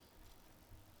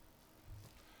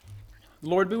The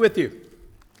Lord be with you.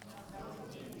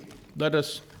 Let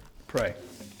us pray.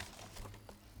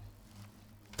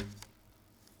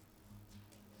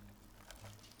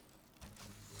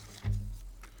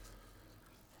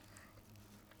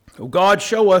 Oh God,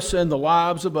 show us in the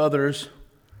lives of others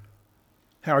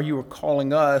how you are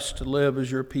calling us to live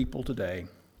as your people today.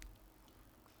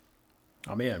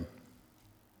 Amen.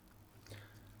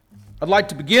 I'd like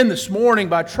to begin this morning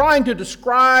by trying to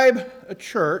describe a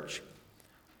church,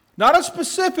 not a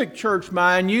specific church,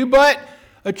 mind you, but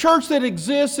a church that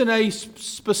exists in a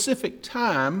specific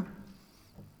time.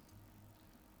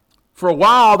 For a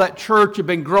while, that church had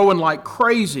been growing like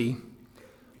crazy.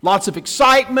 Lots of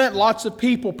excitement, lots of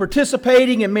people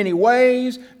participating in many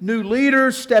ways, new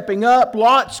leaders stepping up,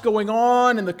 lots going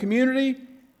on in the community.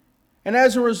 And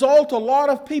as a result, a lot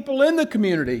of people in the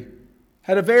community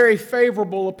had a very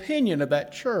favorable opinion of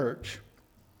that church.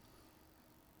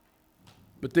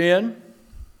 But then,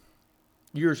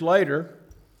 years later,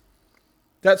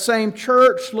 that same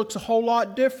church looks a whole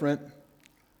lot different.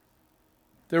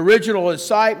 The original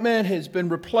excitement has been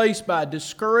replaced by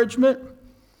discouragement.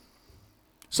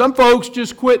 Some folks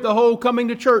just quit the whole coming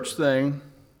to church thing.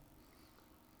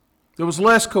 There was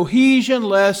less cohesion,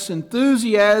 less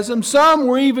enthusiasm. Some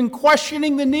were even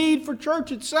questioning the need for church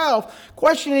itself,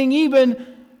 questioning even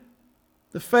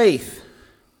the faith.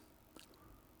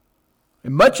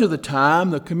 And much of the time,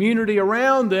 the community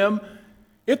around them,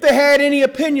 if they had any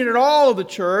opinion at all of the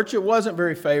church, it wasn't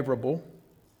very favorable.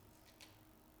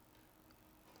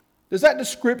 Does that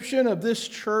description of this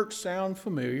church sound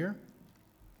familiar?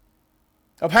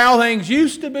 Of how things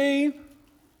used to be,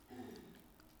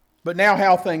 but now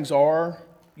how things are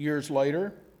years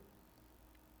later?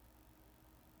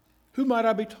 Who might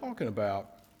I be talking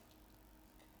about?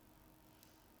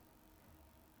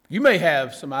 You may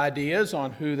have some ideas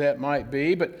on who that might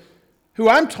be, but who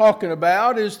I'm talking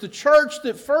about is the church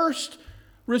that first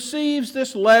receives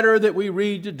this letter that we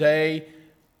read today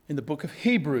in the book of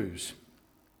Hebrews.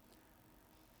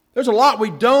 There's a lot we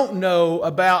don't know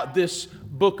about this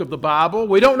book of the Bible.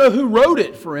 We don't know who wrote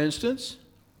it, for instance.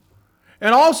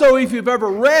 And also, if you've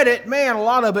ever read it, man, a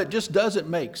lot of it just doesn't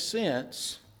make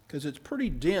sense because it's pretty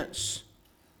dense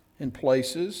in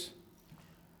places.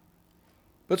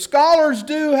 But scholars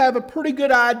do have a pretty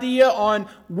good idea on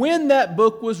when that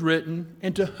book was written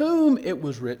and to whom it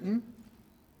was written.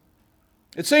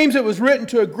 It seems it was written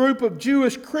to a group of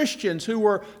Jewish Christians who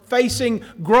were facing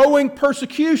growing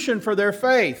persecution for their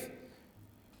faith.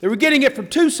 They were getting it from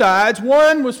two sides.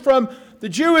 One was from the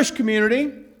Jewish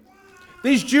community.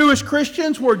 These Jewish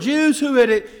Christians were Jews who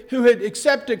had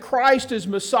accepted Christ as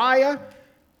Messiah.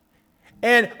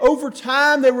 And over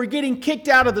time, they were getting kicked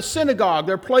out of the synagogue,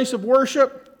 their place of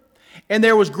worship. And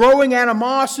there was growing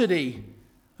animosity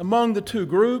among the two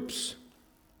groups.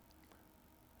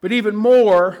 But even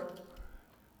more,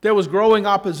 there was growing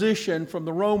opposition from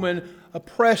the Roman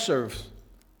oppressors.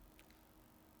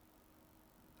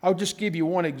 I'll just give you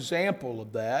one example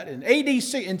of that.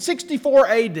 In 64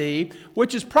 AD,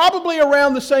 which is probably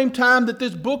around the same time that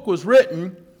this book was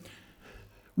written,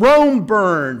 Rome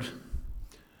burned.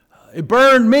 It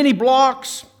burned many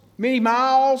blocks, many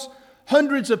miles.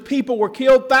 Hundreds of people were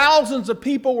killed. Thousands of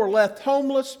people were left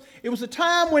homeless. It was a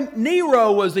time when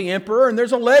Nero was the emperor, and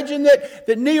there's a legend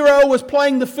that Nero was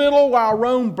playing the fiddle while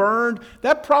Rome burned.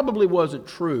 That probably wasn't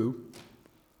true.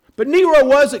 But Nero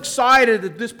was excited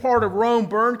that this part of Rome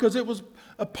burned because it was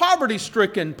a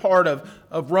poverty-stricken part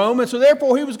of Rome, and so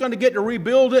therefore he was going to get to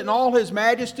rebuild it in all his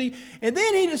majesty. And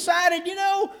then he decided,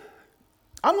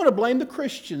 I'm going to blame the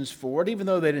Christians for it, even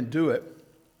though they didn't do it.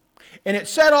 And it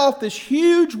set off this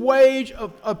huge wave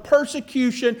of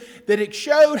persecution that it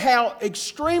showed how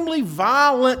extremely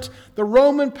violent the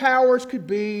Roman powers could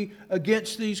be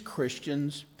against these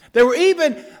Christians. They were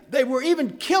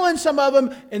even killing some of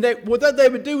them, and what they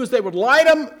would do is they would light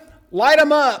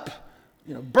them up,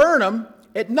 burn them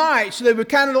at night, so they would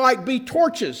kind of like be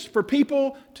torches for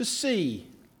people to see.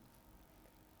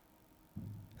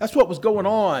 That's what was going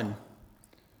on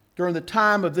during the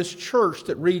time of this church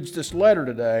that reads this letter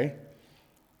today.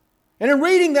 And in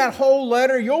reading that whole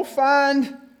letter, you'll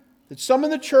find that some in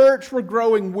the church were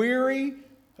growing weary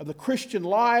of the Christian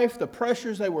life, the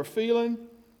pressures they were feeling.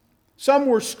 Some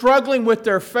were struggling with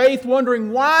their faith,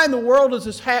 wondering why in the world is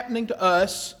this happening to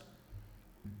us?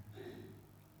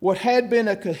 What had been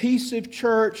a cohesive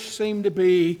church seemed to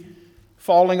be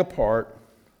falling apart.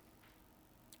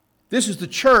 This is the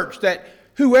church that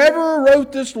whoever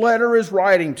wrote this letter is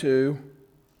writing to.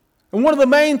 And one of the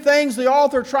main things the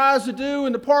author tries to do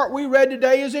in the part we read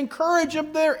today is encourage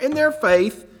them in their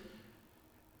faith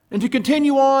and to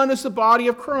continue on as the body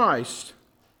of Christ.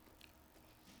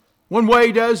 One way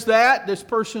he does that, this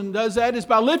person does that, is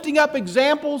by lifting up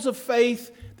examples of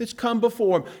faith that's come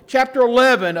before him. Chapter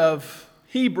 11 of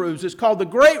Hebrews is called the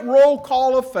Great Roll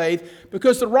Call of Faith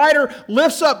because the writer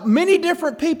lifts up many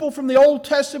different people from the Old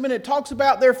Testament and talks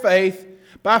about their faith.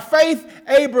 By faith,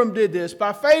 Abram did this.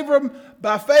 By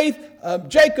faith,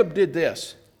 Jacob did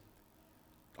this.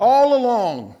 All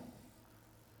along.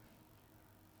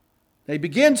 He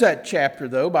begins that chapter,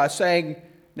 though, by saying,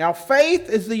 now faith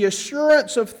is the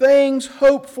assurance of things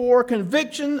hoped for,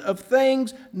 conviction of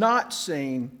things not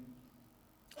seen.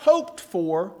 Hoped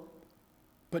for,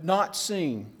 but not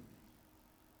seen.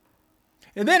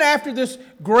 And then after this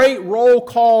great roll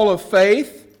call of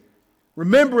faith,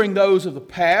 remembering those of the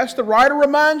past, the writer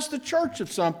reminds the church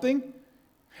of something.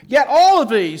 Yet all of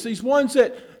these ones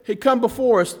that had come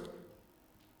before us,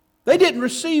 they didn't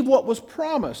receive what was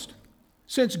promised,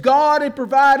 since God had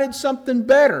provided something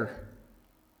better,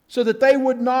 so that they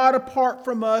would not, apart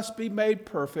from us, be made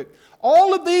perfect.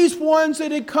 All of these ones that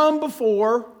had come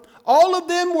before, all of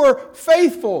them were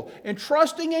faithful and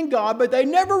trusting in God, but they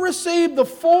never received the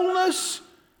fullness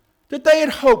that they had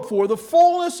hoped for, the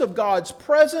fullness of God's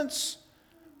presence.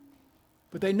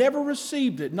 But they never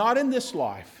received it, not in this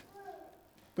life,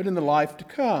 but in the life to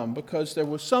come, because there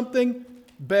was something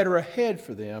better ahead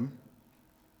for them.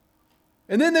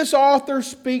 And then this author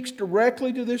speaks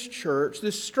directly to this church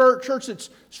that's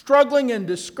struggling and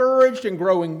discouraged and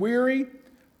growing weary.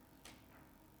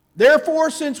 Therefore,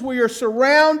 since we are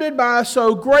surrounded by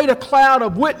so great a cloud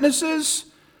of witnesses,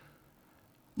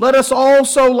 let us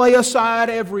also lay aside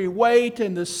every weight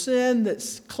and the sin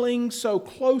that clings so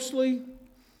closely.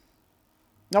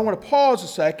 Now, I want to pause a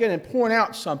second and point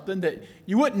out something that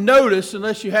you wouldn't notice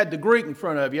unless you had the Greek in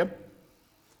front of you.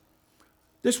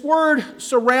 This word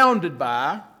surrounded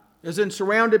by, as in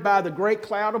surrounded by the great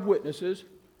cloud of witnesses,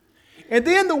 and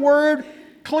then the word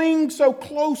cling so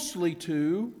closely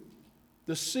to,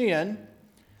 the sin,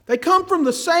 they come from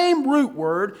the same root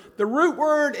word. The root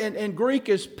word in Greek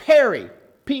is peri,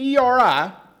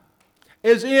 P-E-R-I,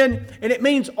 as in, and it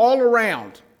means all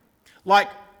around. Like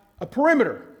a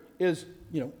perimeter is,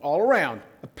 all around.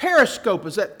 A periscope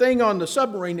is that thing on the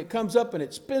submarine that comes up and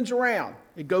it spins around.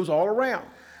 It goes all around.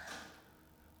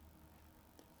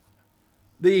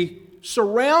 The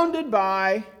surrounded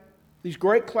by these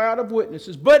great cloud of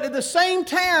witnesses, but at the same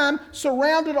time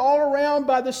surrounded all around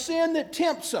by the sin that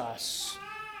tempts us,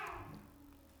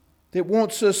 that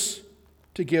wants us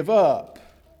to give up.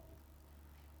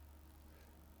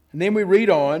 And then we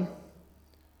read on,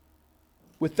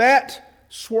 with that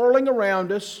swirling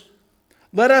around us,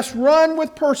 let us run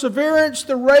with perseverance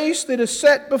the race that is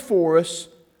set before us.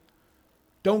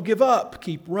 Don't give up,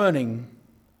 keep running.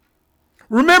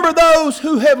 Remember those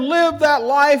who have lived that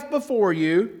life before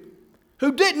you,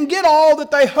 who didn't get all that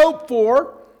they hoped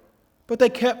for, but they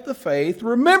kept the faith.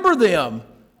 Remember them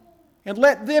and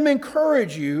let them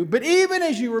encourage you. But even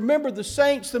as you remember the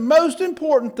saints, the most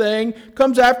important thing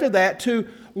comes after that, to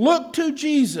look to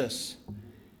Jesus,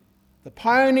 the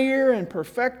pioneer and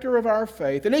perfecter of our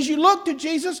faith. And as you look to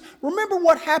Jesus, remember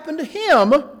what happened to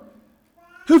him,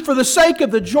 who for the sake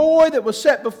of the joy that was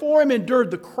set before him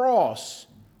endured the cross,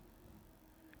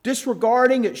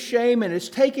 disregarding its shame, and has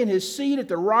taken his seat at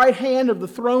the right hand of the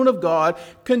throne of God.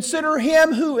 Consider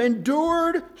him who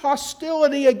endured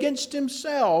hostility against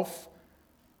himself,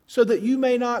 so that you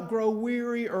may not grow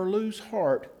weary or lose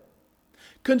heart.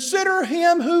 Consider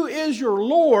him who is your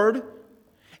Lord,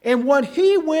 and what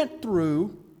he went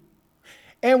through,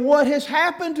 and what has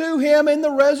happened to him in the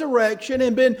resurrection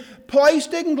and been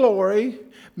placed in glory.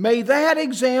 May that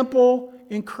example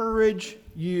encourage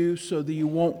you so that you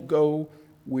won't go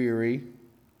weary.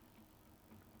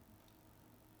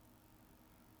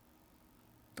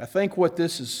 I think what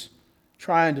this is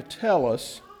trying to tell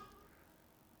us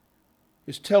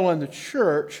is telling the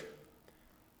church,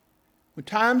 when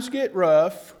times get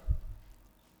rough,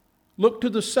 look to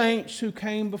the saints who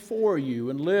came before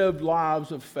you and lived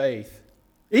lives of faith.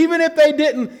 Even if they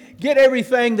didn't get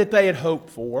everything that they had hoped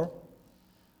for.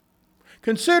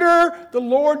 Consider the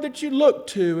Lord that you look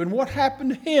to and what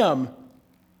happened to him,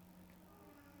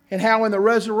 and how in the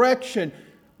resurrection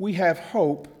we have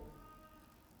hope.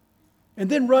 And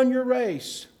then run your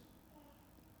race.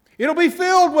 It'll be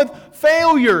filled with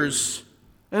failures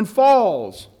and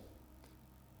falls.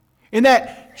 In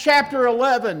that chapter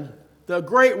 11, the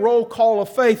great roll call of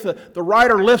faith, the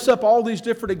writer lifts up all these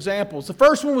different examples. The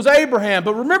first one was Abraham.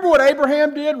 But remember what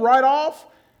Abraham did right off?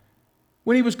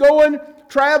 When he was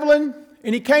traveling,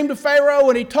 and he came to Pharaoh,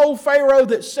 and he told Pharaoh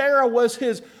that Sarah was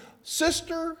his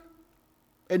sister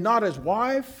and not his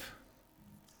wife?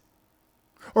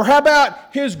 Or how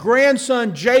about his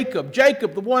grandson Jacob?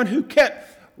 Jacob, the one who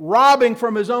kept robbing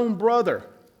from his own brother?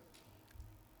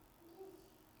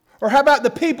 Or how about the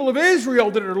people of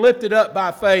Israel that are lifted up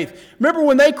by faith? Remember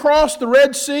when they crossed the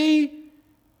Red Sea?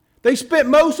 They spent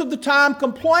most of the time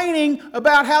complaining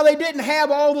about how they didn't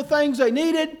have all the things they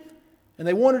needed, and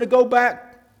they wanted to go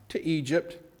back to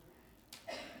Egypt.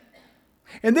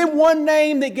 And then one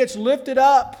name that gets lifted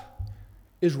up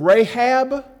is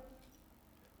Rahab,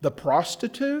 the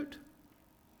prostitute.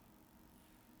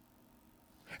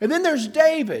 And then there's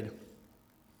David.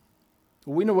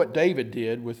 We know what David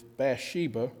did with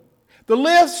Bathsheba. The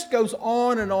list goes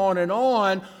on and on and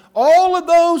on. All of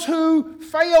those who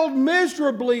failed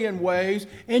miserably in ways,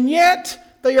 and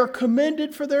yet they are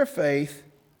commended for their faith.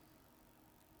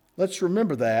 Let's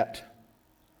remember that.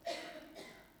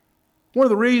 One of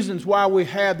the reasons why we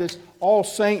have this All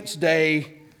Saints'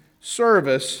 Day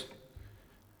service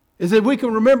is that we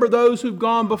can remember those who've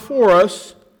gone before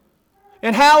us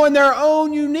and how in their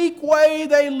own unique way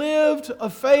they lived a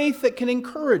faith that can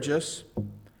encourage us.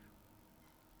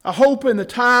 I hope in the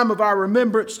time of our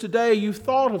remembrance today you've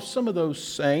thought of some of those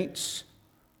saints.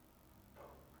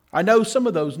 I know some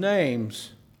of those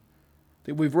names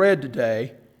that we've read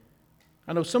today.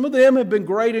 I know some of them have been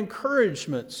great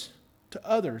encouragements to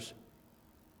others.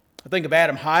 I think of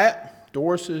Adam Hyatt,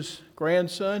 Doris's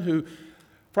grandson, who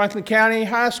Franklin County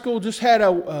High School just had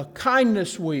a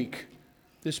kindness week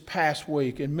this past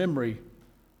week in memory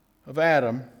of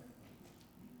Adam.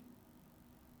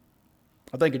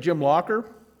 I think of Jim Locker,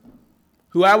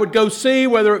 who I would go see,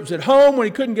 whether it was at home when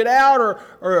he couldn't get out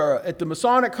or at the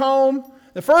Masonic home.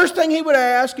 The first thing he would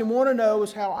ask and want to know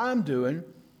is how I'm doing.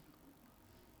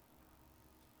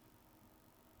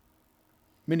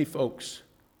 Many folks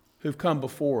who've come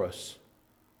before us,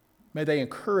 may they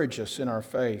encourage us in our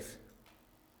faith.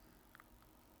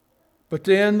 But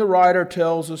then the writer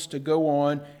tells us to go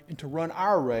on and to run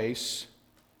our race.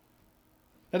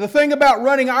 Now the thing about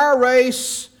running our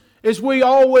race, as we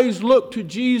always look to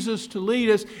Jesus to lead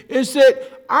us, is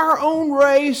that our own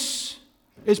race,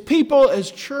 as people, as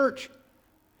church,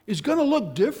 is going to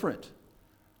look different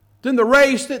than the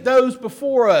race that those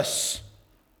before us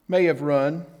may have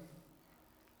run.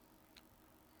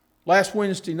 Last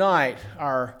Wednesday night,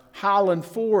 our Highland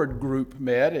Ford group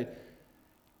met.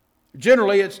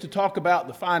 Generally, it's to talk about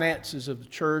the finances of the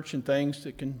church and things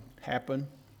that can happen.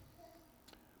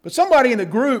 But somebody in the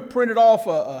group printed off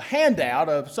a handout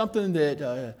of something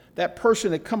that that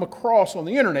person had come across on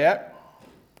the internet.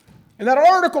 And that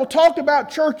article talked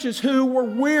about churches who were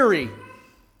weary,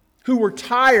 who were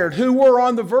tired, who were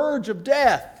on the verge of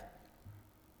death,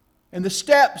 and the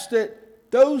steps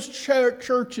that those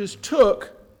churches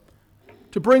took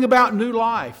to bring about new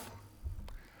life.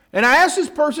 And I asked this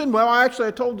person, I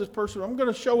told this person, I'm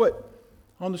going to show it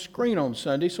on the screen on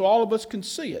Sunday so all of us can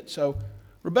see it. So,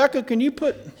 Rebecca, can you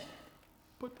put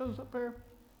those up there?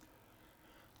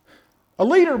 A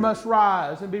leader must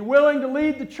rise and be willing to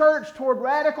lead the church toward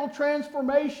radical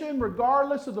transformation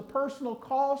regardless of the personal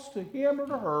cost to him or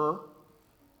to her.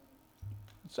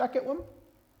 The second one,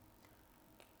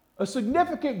 a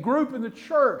significant group in the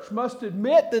church must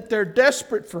admit that they're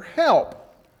desperate for help.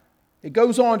 It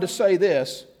goes on to say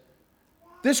this: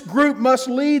 this group must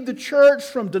lead the church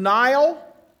from denial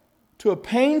to a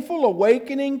painful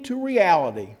awakening to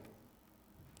reality.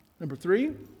 Number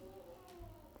 3,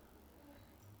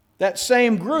 that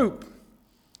same group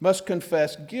must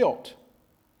confess guilt.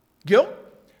 Guilt?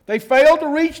 They failed to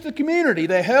reach the community.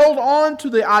 They held on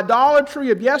to the idolatry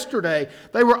of yesterday.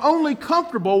 They were only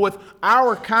comfortable with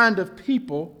our kind of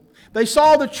people. They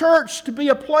saw the church to be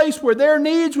a place where their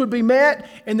needs would be met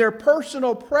and their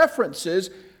personal preferences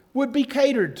would be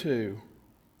catered to.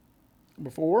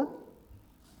 Number 4,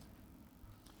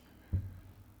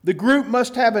 the group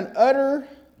must have an utter,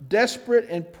 desperate,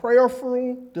 and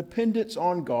prayerful dependence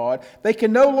on God. They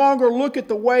can no longer look at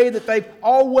the way that they've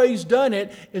always done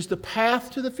it as the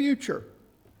path to the future.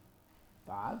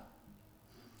 5,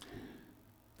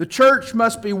 the church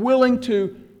must be willing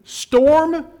to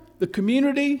storm the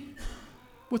community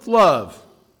with love.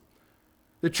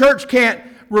 The church can't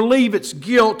relieve its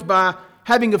guilt by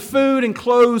having a food and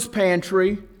clothes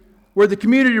pantry where the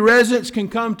community residents can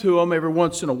come to them every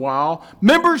once in a while.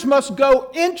 Members must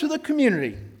go into the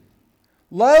community,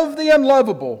 love the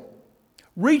unlovable,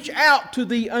 reach out to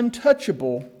the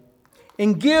untouchable,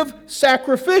 and give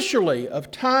sacrificially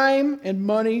of time and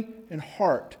money and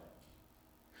heart.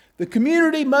 The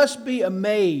community must be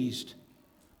amazed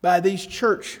by these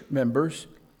church members.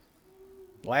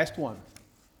 Last one.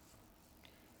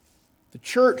 The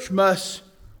church must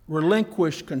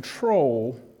relinquish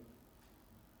control.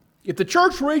 If the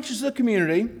church reaches the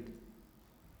community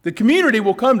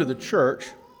will come to the church.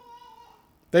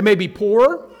 They may be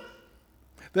poor.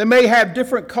 They may have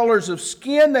different colors of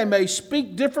skin. They may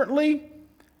speak differently.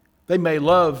 They may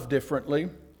love differently.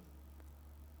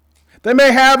 They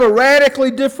may have a radically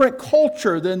different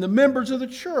culture than the members of the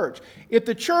church. If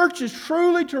the church is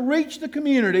truly to reach the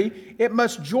community, it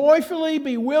must joyfully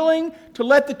be willing to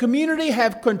let the community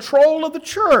have control of the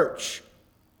church.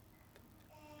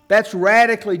 That's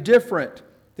radically different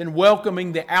than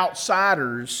welcoming the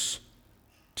outsiders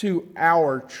to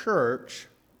our church.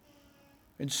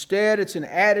 Instead, it's an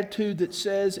attitude that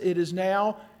says it is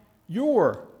now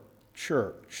your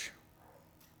church.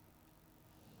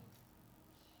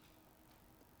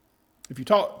 If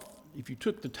you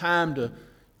took the time to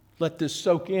let this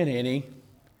soak in any,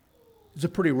 it's a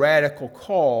pretty radical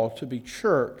call to be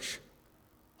church.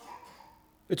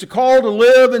 It's a call to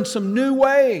live in some new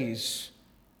ways.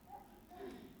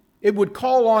 It would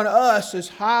call on us as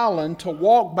Highland to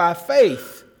walk by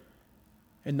faith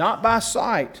and not by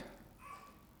sight.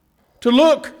 To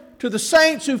look to the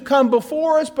saints who've come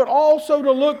before us, but also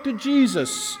to look to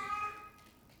Jesus.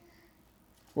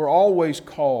 We're always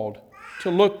called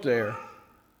to look there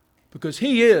because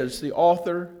He is the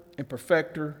author and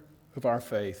perfecter of our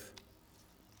faith.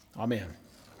 Amen.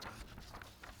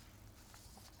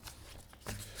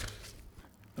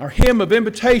 Our hymn of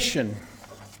invitation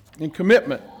and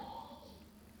commitment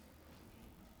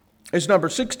is number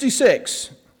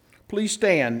 66. Please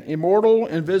stand. Immortal,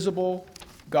 invisible,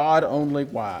 God only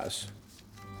wise.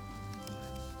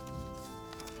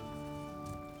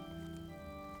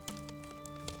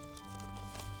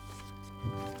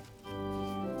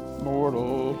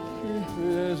 Immortal,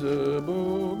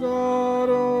 invisible, God